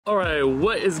All right,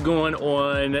 what is going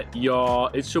on,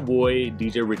 y'all? It's your boy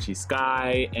DJ Richie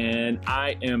Sky, and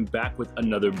I am back with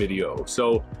another video.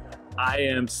 So I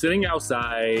am sitting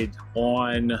outside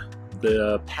on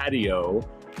the patio,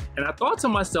 and I thought to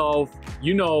myself,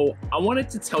 I wanted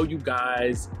to tell you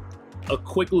guys a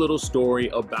quick little story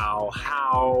about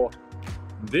how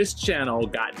this channel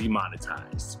got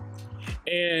demonetized.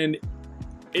 And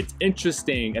it's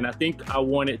interesting, and I think I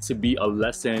want it to be a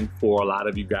lesson for a lot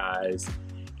of you guys.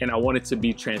 And I wanted to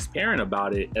be transparent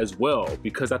about it as well,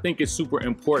 because I think it's super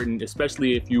important,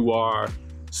 especially if you are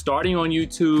starting on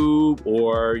YouTube,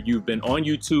 or you've been on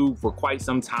YouTube for quite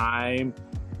some time,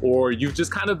 or you've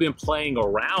just kind of been playing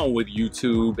around with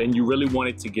YouTube and you really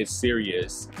wanted to get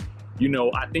serious.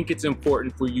 I think it's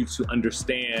important for you to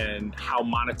understand how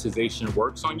monetization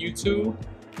works on YouTube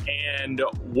and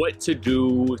what to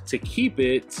do to keep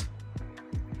it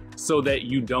so that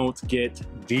you don't get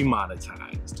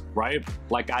demonetized, right?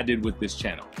 Like I did with this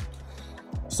channel.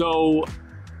 So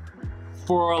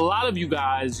for a lot of you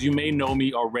guys, you may know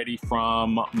me already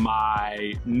from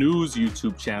my news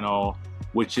YouTube channel,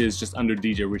 which is just under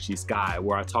DJ Richie Sky,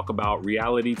 where I talk about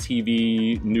reality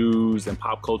TV news and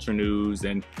pop culture news.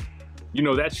 And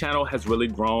that channel has really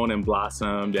grown and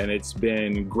blossomed, and it's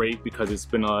been great because it's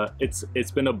been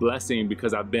a blessing,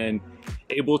 because I've been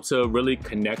able to really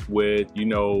connect with,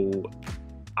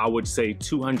 I would say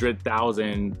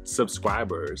 200,000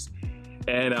 subscribers.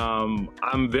 And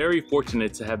I'm very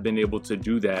fortunate to have been able to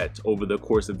do that over the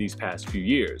course of these past few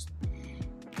years.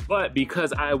 But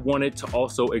because I wanted to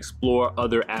also explore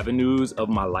other avenues of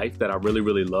my life that I really,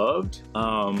 really loved,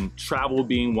 travel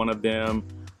being one of them,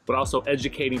 but also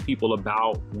educating people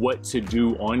about what to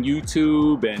do on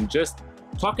YouTube and just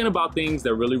talking about things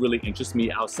that really, really interest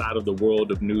me outside of the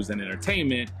world of news and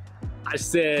entertainment, I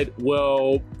said,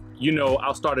 well,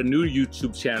 I'll start a new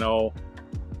YouTube channel,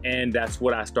 and that's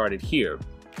what I started here.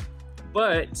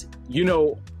 But,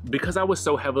 because I was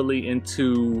so heavily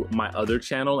into my other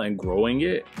channel and growing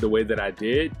it the way that I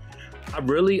did, I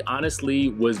really honestly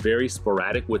was very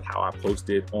sporadic with how I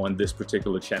posted on this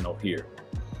particular channel here.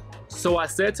 So I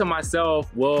said to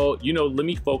myself, well, let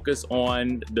me focus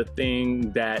on the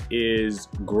thing that is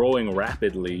growing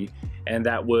rapidly, and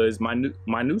that was my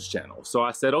news channel. So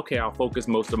I said, okay, I'll focus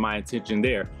most of my attention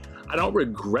there. I don't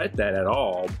regret that at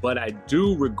all, but I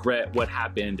do regret what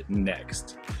happened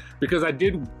next, because I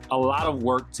did a lot of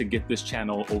work to get this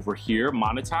channel over here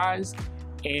monetized,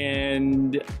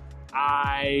 and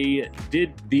I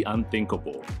did the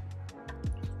unthinkable.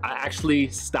 I actually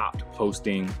stopped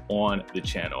posting on the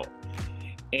channel.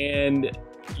 And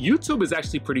YouTube is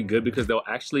actually pretty good, because they'll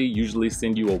actually usually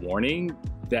send you a warning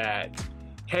that,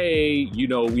 hey,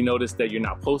 we noticed that you're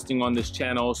not posting on this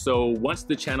channel. So once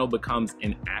the channel becomes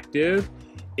inactive,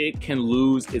 it can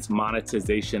lose its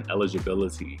monetization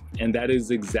eligibility. And that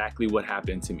is exactly what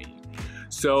happened to me.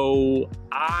 So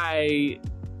I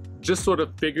just sort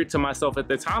of figured to myself at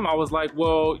the time, I was like,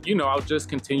 well, I'll just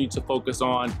continue to focus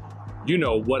on,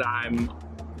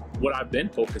 what I've been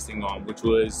focusing on, which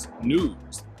was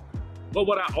news. But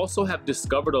what I also have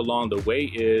discovered along the way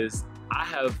is I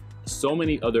have so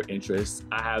many other interests.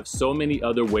 I have so many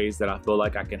other ways that I feel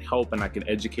like I can help and I can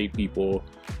educate people.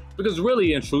 Because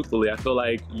really and truthfully, I feel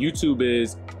like YouTube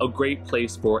is a great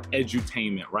place for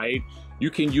edutainment, right? You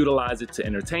can utilize it to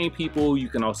entertain people. You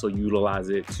can also utilize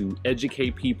it to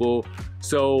educate people.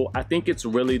 So I think it's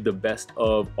really the best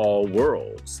of all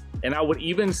worlds. And I would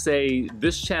even say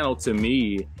this channel to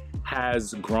me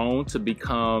has grown to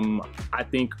become, I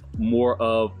think, more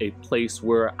of a place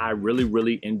where I really,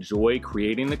 really enjoy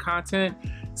creating the content,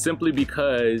 simply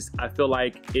because I feel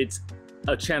like it's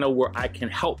a channel where I can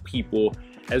help people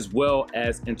as well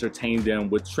as entertain them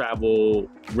with travel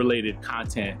related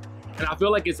content. And I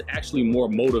feel like it's actually more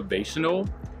motivational,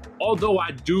 although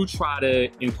I do try to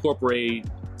incorporate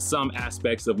some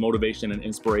aspects of motivation and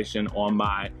inspiration on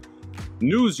my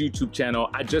news YouTube channel.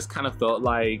 I just kind of felt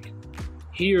like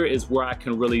here is where I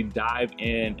can really dive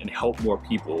in and help more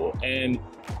people. And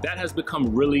that has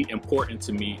become really important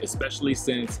to me, especially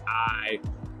since I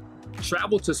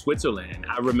traveled to Switzerland.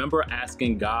 I remember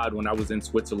asking God when I was in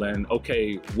Switzerland,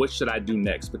 okay, what should I do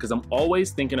next? Because I'm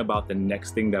always thinking about the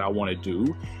next thing that I want to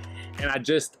do. And I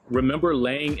just remember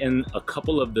laying in a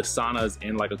couple of the saunas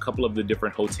in like a couple of the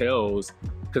different hotels,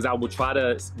 because I would try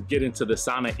to get into the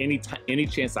sauna any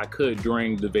chance I could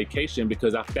during the vacation,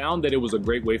 because I found that it was a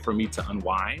great way for me to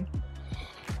unwind.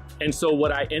 And so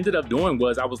what I ended up doing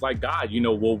was I was like, God,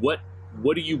 well,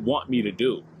 what do you want me to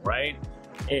do, right?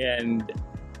 And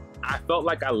I felt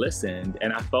like I listened,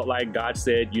 and I felt like God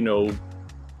said,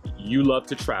 you love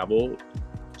to travel.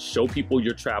 Show people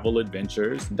your travel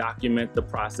adventures, document the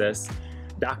process,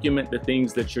 document the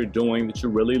things that you're doing that you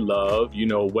really love, you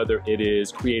know, whether it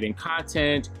is creating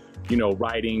content, you know,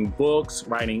 writing books,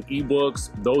 writing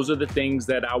ebooks. Those are the things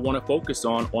that I want to focus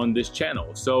on this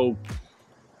channel. So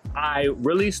I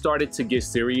really started to get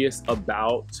serious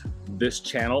about this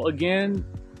channel again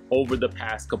over the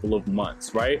past couple of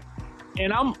months, right?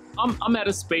 And I'm at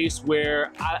a space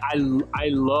where I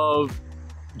love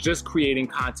just creating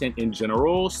content in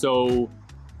general. So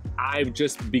I've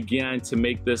just began to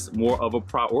make this more of a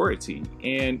priority.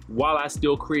 And while I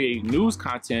still create news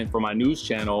content for my news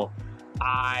channel,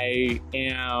 I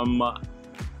am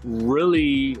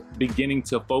really beginning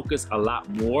to focus a lot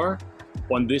more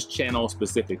on this channel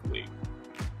specifically.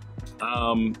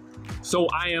 So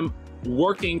I am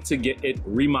working to get it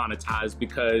remonetized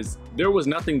because there was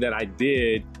nothing that I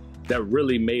did that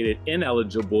really made it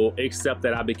ineligible except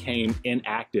that I became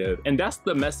inactive. And that's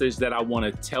the message that I want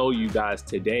to tell you guys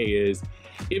today is,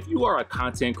 if you are a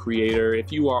content creator,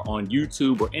 if you are on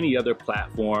YouTube or any other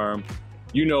platform,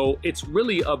 you know, it's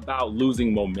really about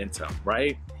losing momentum,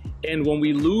 right? And when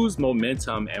we lose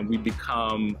momentum and we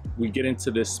get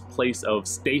into this place of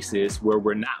stasis where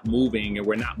we're not moving and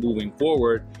we're not moving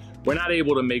forward, we're not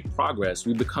able to make progress.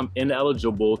 We become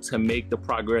ineligible to make the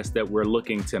progress that we're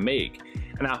looking to make.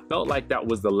 And I felt like that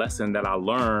was the lesson that I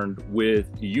learned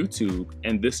with YouTube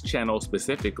and this channel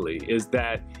specifically, is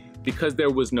that because there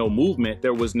was no movement,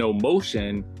 there was no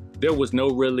motion, there was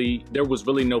really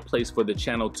no place for the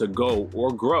channel to go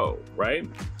or grow, right?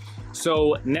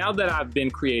 So now that I've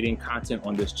been creating content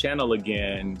on this channel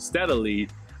again steadily,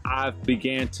 I've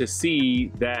began to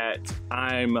see that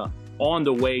I'm on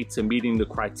the way to meeting the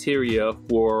criteria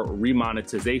for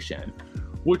remonetization,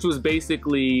 which was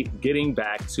basically getting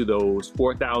back to those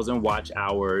 4,000 watch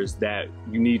hours that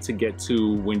you need to get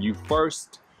to when you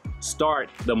first start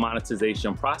the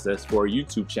monetization process for a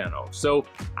YouTube channel. So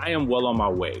I am well on my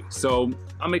way. So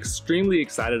I'm extremely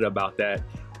excited about that.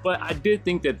 But I did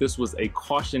think that this was a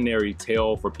cautionary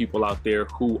tale for people out there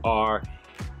who are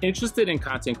interested in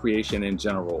content creation in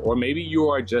general, or maybe you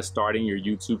are just starting your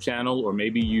YouTube channel, or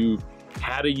maybe you've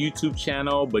had a YouTube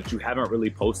channel but you haven't really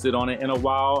posted on it in a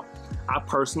while. I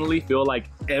personally feel like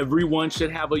everyone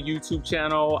should have a YouTube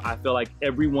channel. I feel like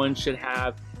everyone should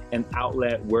have an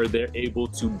outlet where they're able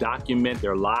to document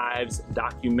their lives,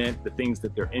 document the things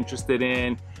that they're interested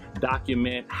in,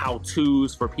 document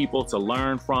how-tos for people to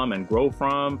learn from and grow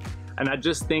from. And I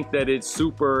just think that it's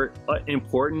super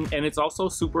important, and it's also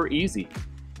super easy.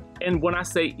 And when I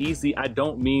say easy, I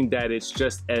don't mean that it's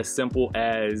just as simple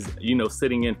as, you know,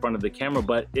 sitting in front of the camera,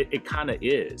 but it kind of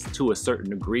is to a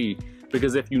certain degree.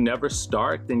 Because if you never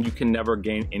start, then you can never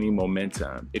gain any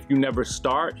momentum. If you never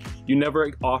start, you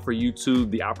never offer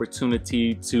YouTube the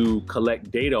opportunity to collect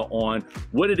data on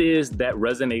what it is that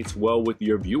resonates well with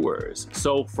your viewers.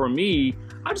 So for me,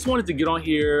 I just wanted to get on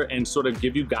here and sort of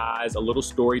give you guys a little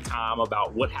story time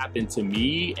about what happened to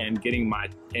me and getting my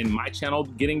channel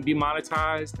getting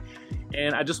demonetized.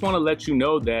 And I just want to let you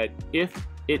know that if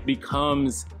it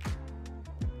becomes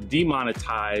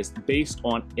demonetized based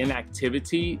on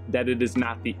inactivity, that it is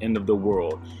not the end of the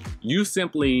world. You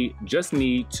simply just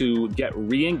need to get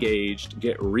re-engaged,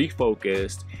 get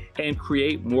refocused, and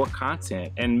create more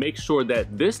content. And make sure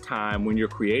that this time when you're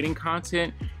creating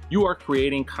content, you are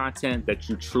creating content that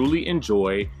you truly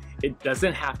enjoy. It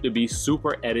doesn't have to be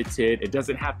super edited. It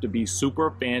doesn't have to be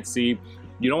super fancy.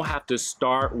 You don't have to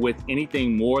start with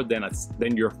anything more than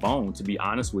your phone, to be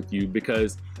honest with you,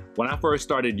 because when I first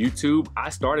started YouTube, I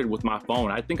started with my phone.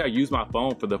 I think I used my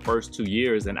phone for the first 2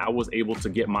 years, and I was able to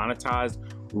get monetized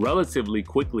relatively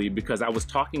quickly because I was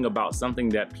talking about something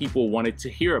that people wanted to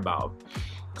hear about.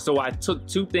 So I took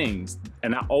two things,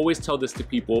 and I always tell this to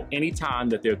people anytime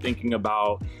that they're thinking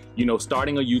about, you know,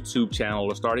 starting a YouTube channel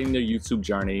or starting their YouTube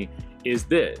journey, is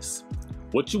this.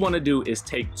 What you want to do is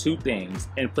take two things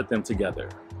and put them together.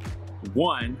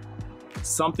 One,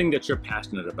 something that you're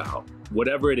passionate about,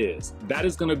 whatever it is, that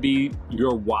is going to be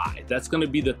your why. That's going to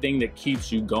be the thing that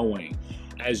keeps you going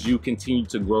as you continue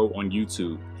to grow on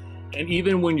YouTube. And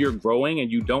even when you're growing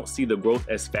and you don't see the growth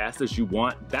as fast as you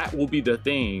want, that will be the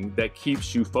thing that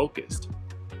keeps you focused.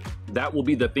 That will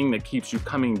be the thing that keeps you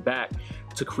coming back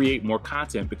to create more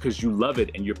content because you love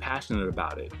it and you're passionate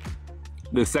about it.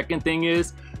 The second thing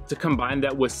is to combine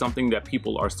that with something that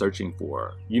people are searching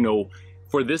for. You know,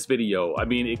 for this video, I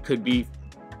mean, it could be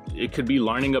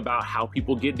learning about how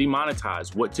people get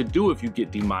demonetized, what to do if you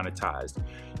get demonetized.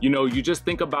 You know, you just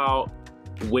think about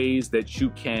ways that you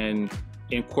can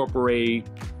incorporate,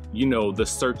 you know, the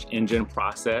search engine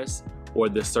process, or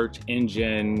the search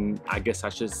engine, I guess I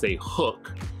should say,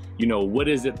 hook. You know, what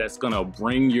is it that's gonna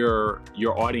bring your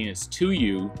audience to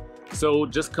you So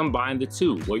just combine the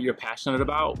two, what you're passionate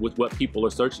about with what people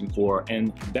are searching for.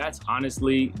 And that's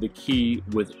honestly the key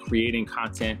with creating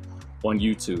content on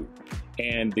YouTube.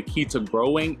 And the key to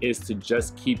growing is to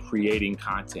just keep creating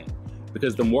content.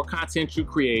 Because the more content you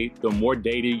create, the more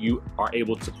data you are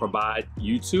able to provide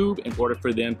YouTube in order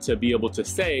for them to be able to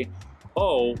say,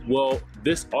 oh, well,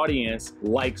 this audience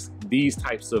likes these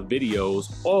types of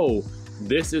videos. Oh,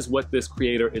 this is what this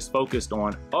creator is focused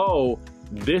on. Oh,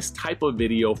 this type of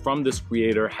video from this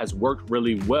creator has worked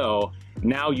really well.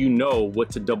 Now you know what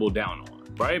to double down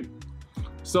on, right?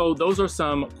 So those are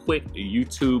some quick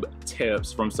YouTube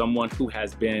tips from someone who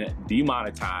has been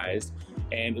demonetized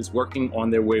and is working on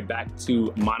their way back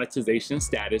to monetization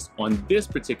status on this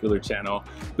particular channel.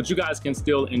 But you guys can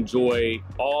still enjoy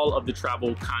all of the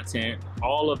travel content,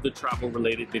 all of the travel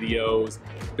related videos,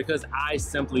 because I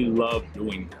simply love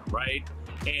doing them, right?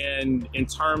 And in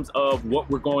terms of what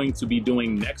we're going to be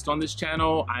doing next on this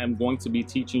channel, I am going to be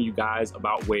teaching you guys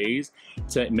about ways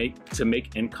to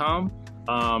make income,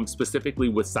 specifically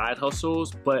with side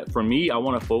hustles. But for me, I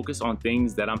want to focus on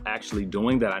things that I'm actually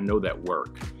doing that I know that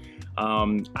work.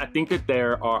 I think that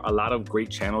there are a lot of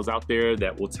great channels out there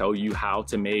that will tell you how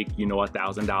to make, you know,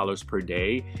 $1,000 per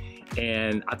day.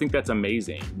 And I think that's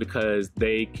amazing because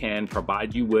they can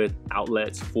provide you with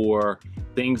outlets for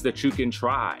things that you can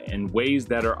try and ways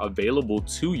that are available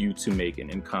to you to make an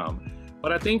income.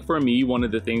 But I think for me, one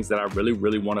of the things that I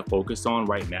really want to focus on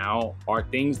right now are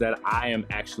things that I am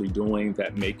actually doing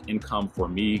that make income for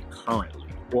me currently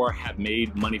or have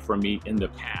made money for me in the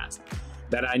past,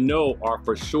 that I know are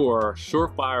for sure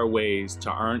surefire ways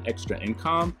to earn extra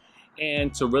income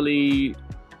and to really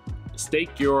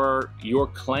stake your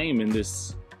claim in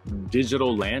this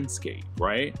digital landscape,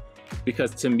 right?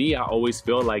 Because to me, I always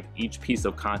feel like each piece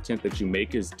of content that you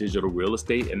make is digital real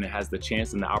estate and it has the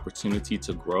chance and the opportunity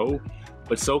to grow,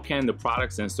 but so can the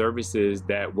products and services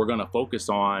that we're gonna focus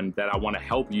on that I wanna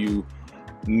help you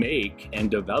make and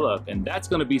develop. And that's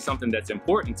going to be something that's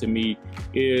important to me,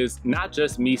 is not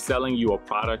just me selling you a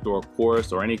product or a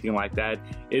course or anything like that.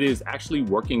 It is actually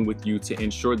working with you to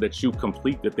ensure that you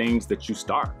complete the things that you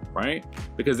start, right?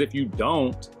 Because if you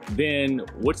don't, then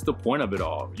what's the point of it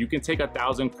all? You can take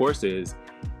 1,000 courses,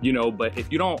 you know, but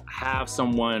if you don't have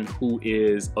someone who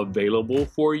is available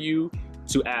for you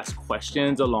to ask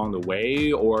questions along the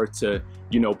way or to,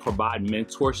 you know, provide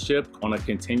mentorship on a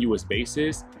continuous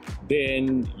basis,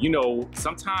 then, you know,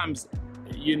 sometimes,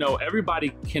 you know, everybody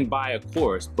can buy a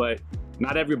course, but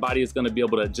not everybody is going to be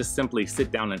able to just simply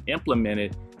sit down and implement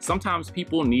it. Sometimes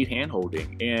people need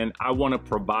handholding, and I want to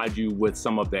provide you with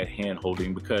some of that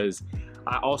handholding because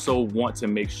I also want to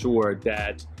make sure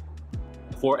that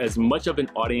for as much of an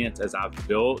audience as I've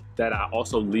built, that I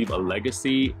also leave a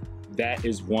legacy that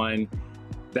is one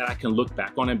that I can look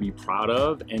back on and be proud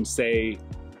of and say,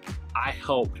 I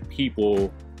helped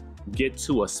people get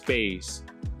to a space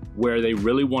where they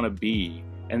really want to be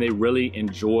and they really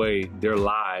enjoy their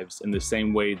lives in the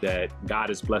same way that God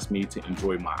has blessed me to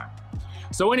enjoy mine.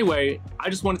 So anyway, I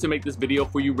just wanted to make this video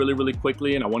for you really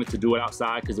quickly, and I wanted to do it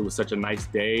outside because it was such a nice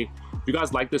day. If you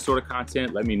guys like this sort of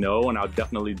content, let me know and I'll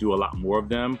definitely do a lot more of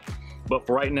them. But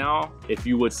for right now, if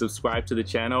you would subscribe to the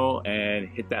channel and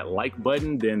hit that like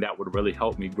button, then that would really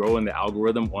help me grow in the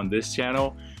algorithm on this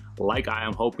channel, like I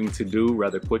am hoping to do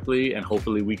rather quickly. And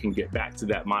hopefully we can get back to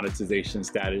that monetization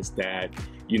status that,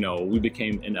 you know, we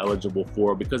became ineligible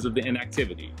for because of the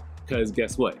inactivity. Because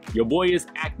guess what? Your boy is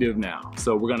active now.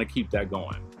 So we're going to keep that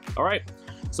going. All right.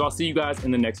 So I'll see you guys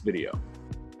in the next video.